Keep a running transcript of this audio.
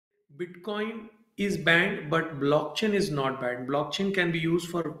Bitcoin is banned, but blockchain is not banned. Blockchain can be used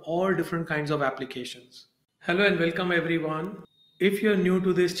for all different kinds of applications. Hello and welcome everyone. If you're new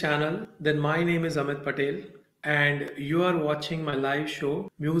to this channel, then my name is Amit Patel and you are watching my live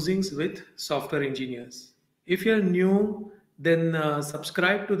show Musings with Software Engineers. If you're new, then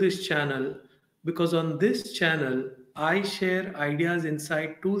subscribe to this channel because on this channel I share ideas,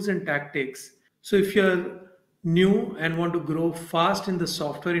 insight, tools and tactics. So if you're new and want to grow fast in the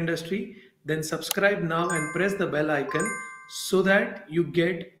software industry, then subscribe now and press the bell icon so that you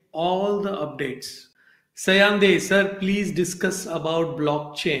get all the updates. Sayande, sir, please discuss about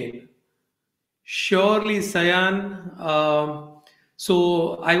blockchain. Surely, Sayan.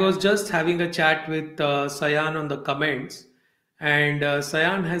 So I was just having a chat with Sayan on the comments, and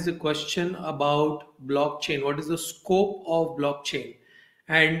Sayan has a question about blockchain. What is the scope of blockchain?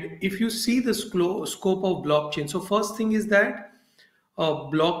 And if you see the scope of blockchain, so first thing is that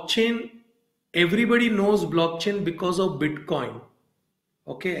blockchain, everybody knows blockchain because of Bitcoin.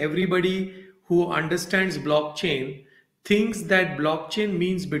 Okay, everybody who understands blockchain thinks that blockchain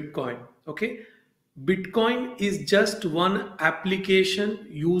means Bitcoin. Okay, Bitcoin is just one application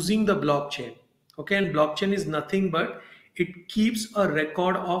using the blockchain. Okay, and blockchain is nothing but it keeps a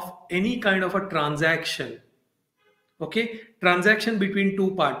record of any kind of a transaction. Okay, transaction between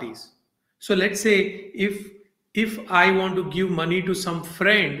two parties. So let's say if I want to give money to some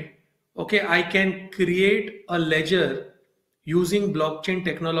friend, okay, I can create a ledger using blockchain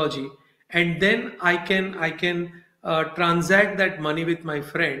technology, and then I can transact that money with my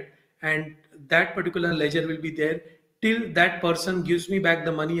friend, and that particular ledger will be there till that person gives me back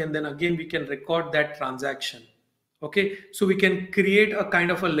the money, and then again we can record that transaction. Okay, so we can create a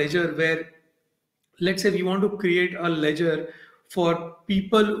kind of a ledger where, let's say we want to create a ledger for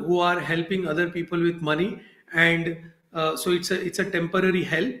people who are helping other people with money, and so it's a temporary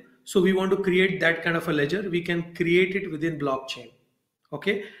help. So we want to create that kind of a ledger. We can create it within blockchain.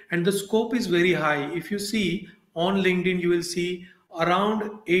 Okay, and the scope is very high. If you see on LinkedIn, you will see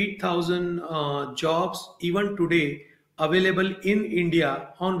around 8,000 jobs even today available in India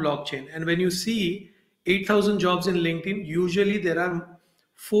on blockchain. And when you see 8,000 jobs in LinkedIn, usually there are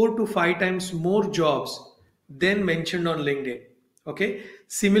 4 to 5 times more jobs than mentioned on LinkedIn. Okay,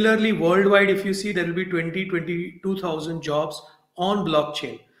 similarly worldwide, if you see, there will be 22,000 jobs on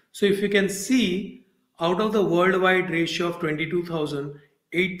blockchain. So if you can see, out of the worldwide ratio of 22,000,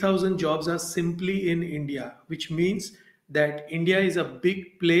 8,000 jobs are simply in India, which means that India is a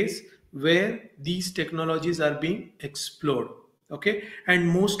big place where these technologies are being explored. Okay, and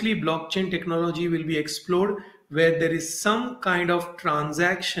mostly blockchain technology will be explored where there is some kind of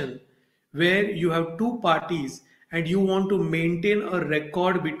transaction where you have two parties and you want to maintain a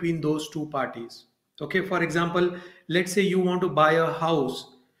record between those two parties. Okay, for example, let's say you want to buy a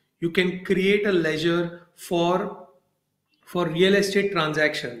house, you can create a ledger for real estate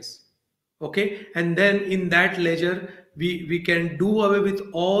transactions. Okay, and then in that ledger we can do away with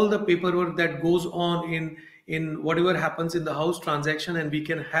all the paperwork that goes on in whatever happens in the house transaction, and we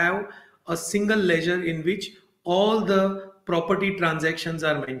can have a single ledger in which all the property transactions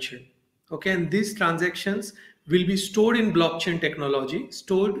are mentioned. Okay, and these transactions will be stored in blockchain technology,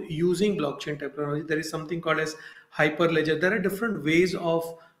 stored using blockchain technology. There is something called as hyperledger. There are different ways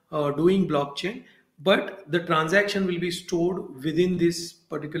of doing blockchain, but the transaction will be stored within this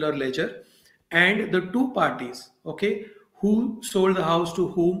particular ledger, and the two parties, okay, who sold the house to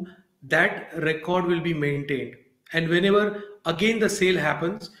whom, that record will be maintained. And whenever again the sale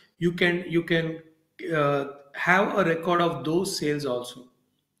happens, you can have a record of those sales also.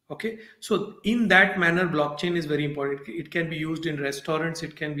 Okay, so in that manner blockchain is very important. It can be used in restaurants,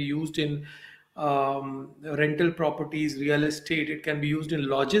 it can be used in rental properties, real estate, it can be used in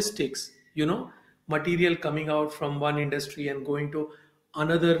logistics, material coming out from one industry and going to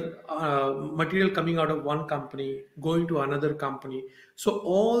another, material coming out of one company going to another company. So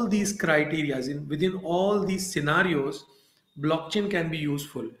all these criteria, within all these scenarios, blockchain can be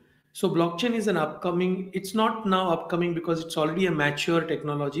useful. So blockchain is an upcoming, it's not now upcoming because it's already a mature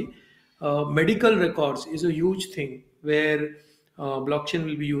technology. Medical records is a huge thing where blockchain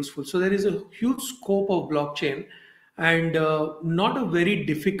will be useful. So there is a huge scope of blockchain, and not a very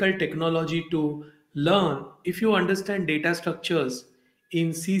difficult technology to learn if you understand data structures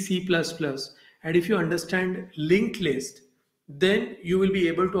in C++, and if you understand linked list, then you will be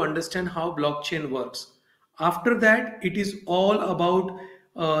able to understand how blockchain works. After that, it is all about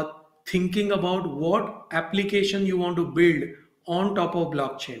thinking about what application you want to build on top of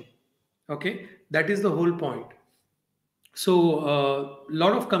blockchain. Okay, that is the whole point. So a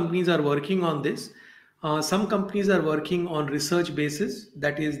lot of companies are working on this. Some companies are working on research basis,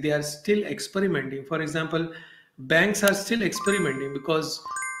 that is, they are still experimenting. For example, banks are still experimenting because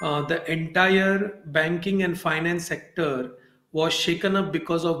the entire banking and finance sector was shaken up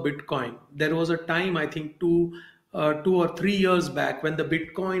because of Bitcoin. There was a time, I think, 2 or 3 years back, when the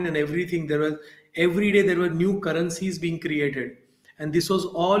Bitcoin and everything, there was every day there were new currencies being created, and this was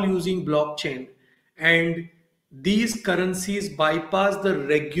all using blockchain. And these currencies bypass the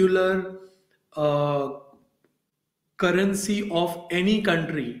regular uh, currency of any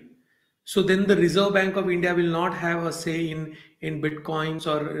country. So then the Reserve Bank of India will not have a say in bitcoins,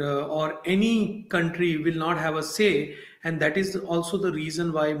 or any country will not have a say, and that is also the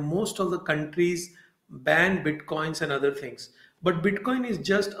reason why most of the countries ban bitcoins and other things. But Bitcoin is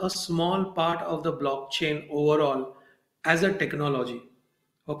just a small part of the blockchain overall as a technology.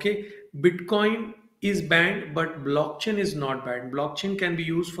 Okay, Bitcoin is banned, but blockchain is not banned. Blockchain can be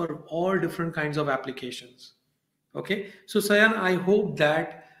used for all different kinds of applications. Okay, so Sayan, I hope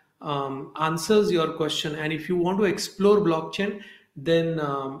that answers your question. And if you want to explore blockchain, then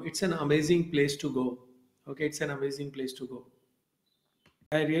it's an amazing place to go. Okay, it's an amazing place to go.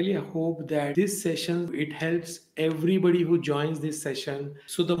 I really hope that this session it helps everybody who joins this session.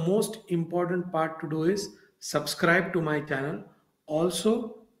 So the most important part to do is subscribe to my channel.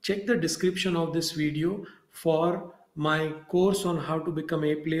 Also check the description of this video for my course on how to become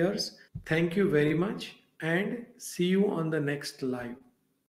A players. Thank you very much and see you on the next live.